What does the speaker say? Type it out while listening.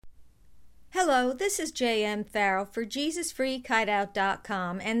Hello, this is J.M. Farrell for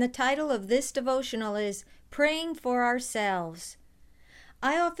JesusFreeKiteout.com, and the title of this devotional is Praying for Ourselves.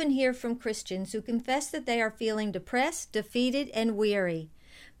 I often hear from Christians who confess that they are feeling depressed, defeated, and weary.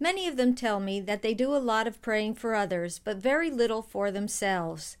 Many of them tell me that they do a lot of praying for others, but very little for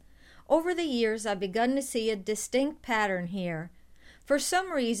themselves. Over the years, I've begun to see a distinct pattern here. For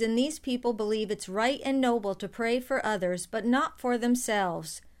some reason, these people believe it's right and noble to pray for others, but not for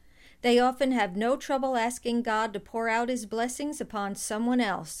themselves. They often have no trouble asking God to pour out His blessings upon someone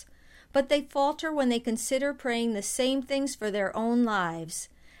else, but they falter when they consider praying the same things for their own lives.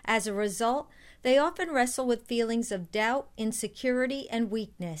 As a result, they often wrestle with feelings of doubt, insecurity, and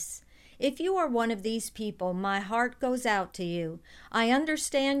weakness. If you are one of these people, my heart goes out to you. I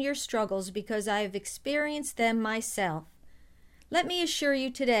understand your struggles because I have experienced them myself. Let me assure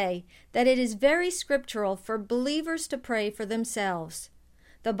you today that it is very scriptural for believers to pray for themselves.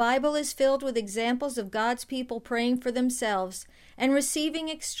 The Bible is filled with examples of God's people praying for themselves and receiving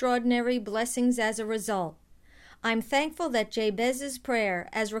extraordinary blessings as a result. I'm thankful that Jabez's prayer,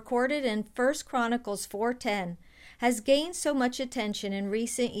 as recorded in 1 Chronicles 4:10, has gained so much attention in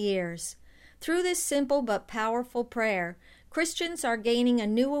recent years. Through this simple but powerful prayer, Christians are gaining a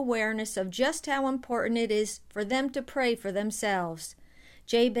new awareness of just how important it is for them to pray for themselves.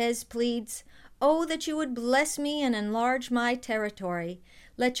 Jabez pleads, "Oh, that you would bless me and enlarge my territory.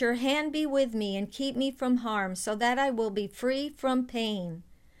 Let your hand be with me and keep me from harm, so that I will be free from pain."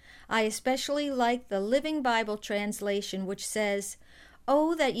 I especially like the Living Bible translation, which says,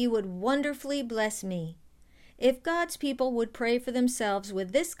 "Oh, that you would wonderfully bless me." If God's people would pray for themselves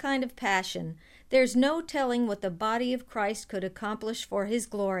with this kind of passion, there's no telling what the body of Christ could accomplish for His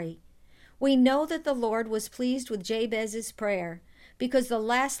glory. We know that the Lord was pleased with Jabez's prayer, because the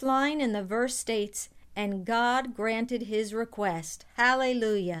last line in the verse states, "And God granted his request."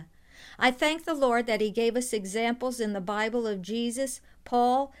 Hallelujah! I thank the Lord that He gave us examples in the Bible of Jesus,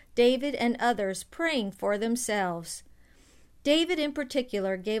 Paul, David, and others praying for themselves. David in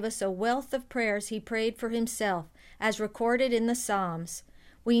particular gave us a wealth of prayers he prayed for himself, as recorded in the Psalms.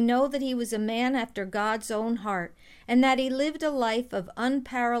 We know that he was a man after God's own heart, and that he lived a life of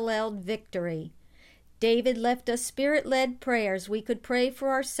unparalleled victory. David left us spirit-led prayers we could pray for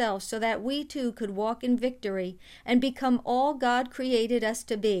ourselves so that we too could walk in victory and become all God created us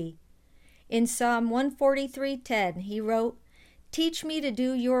to be. In Psalm 143:10, he wrote, "Teach me to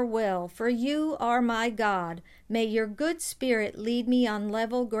do your will, for you are my God. May your good spirit lead me on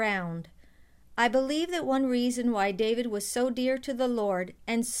level ground." I believe that one reason why David was so dear to the Lord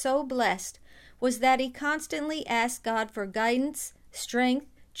and so blessed was that he constantly asked God for guidance, strength,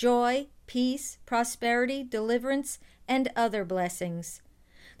 joy, peace, prosperity, deliverance, and other blessings.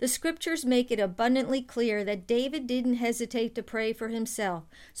 The scriptures make it abundantly clear that David didn't hesitate to pray for himself,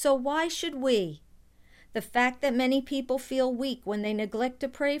 so why should we? The fact that many people feel weak when they neglect to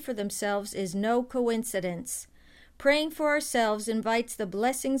pray for themselves is no coincidence. Praying for ourselves invites the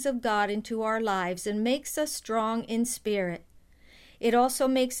blessings of God into our lives and makes us strong in spirit. It also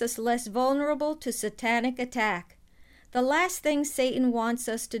makes us less vulnerable to satanic attack. The last thing Satan wants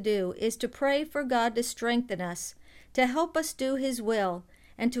us to do is to pray for God to strengthen us, to help us do His will,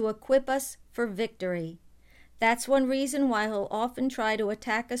 and to equip us for victory. That's one reason why he'll often try to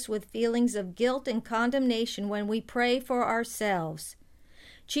attack us with feelings of guilt and condemnation when we pray for ourselves.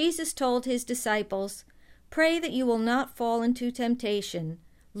 Jesus told His disciples, "Pray that you will not fall into temptation."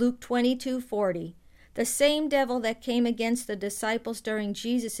 Luke 22:40. The same devil that came against the disciples during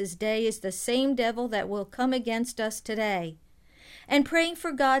Jesus' day is the same devil that will come against us today. And praying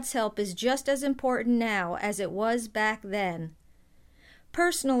for God's help is just as important now as it was back then.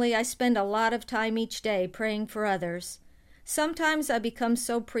 Personally, I spend a lot of time each day praying for others. Sometimes I become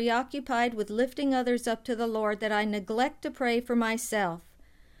so preoccupied with lifting others up to the Lord that I neglect to pray for myself.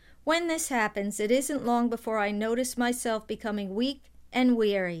 When this happens, it isn't long before I notice myself becoming weak and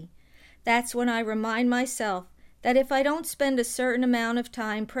weary. That's when I remind myself that if I don't spend a certain amount of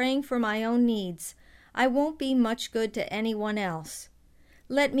time praying for my own needs, I won't be much good to anyone else.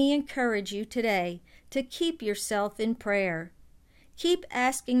 Let me encourage you today to keep yourself in prayer. Keep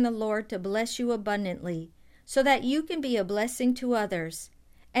asking the Lord to bless you abundantly so that you can be a blessing to others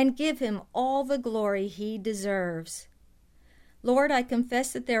and give Him all the glory He deserves. Lord, I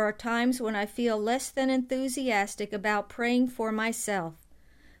confess that there are times when I feel less than enthusiastic about praying for myself.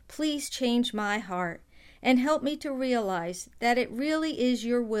 Please change my heart and help me to realize that it really is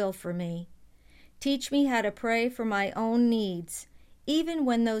your will for me. Teach me how to pray for my own needs, even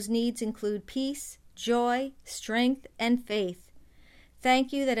when those needs include peace, joy, strength, and faith.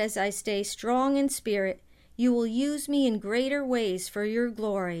 Thank you that as I stay strong in spirit, you will use me in greater ways for your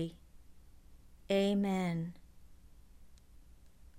glory. Amen.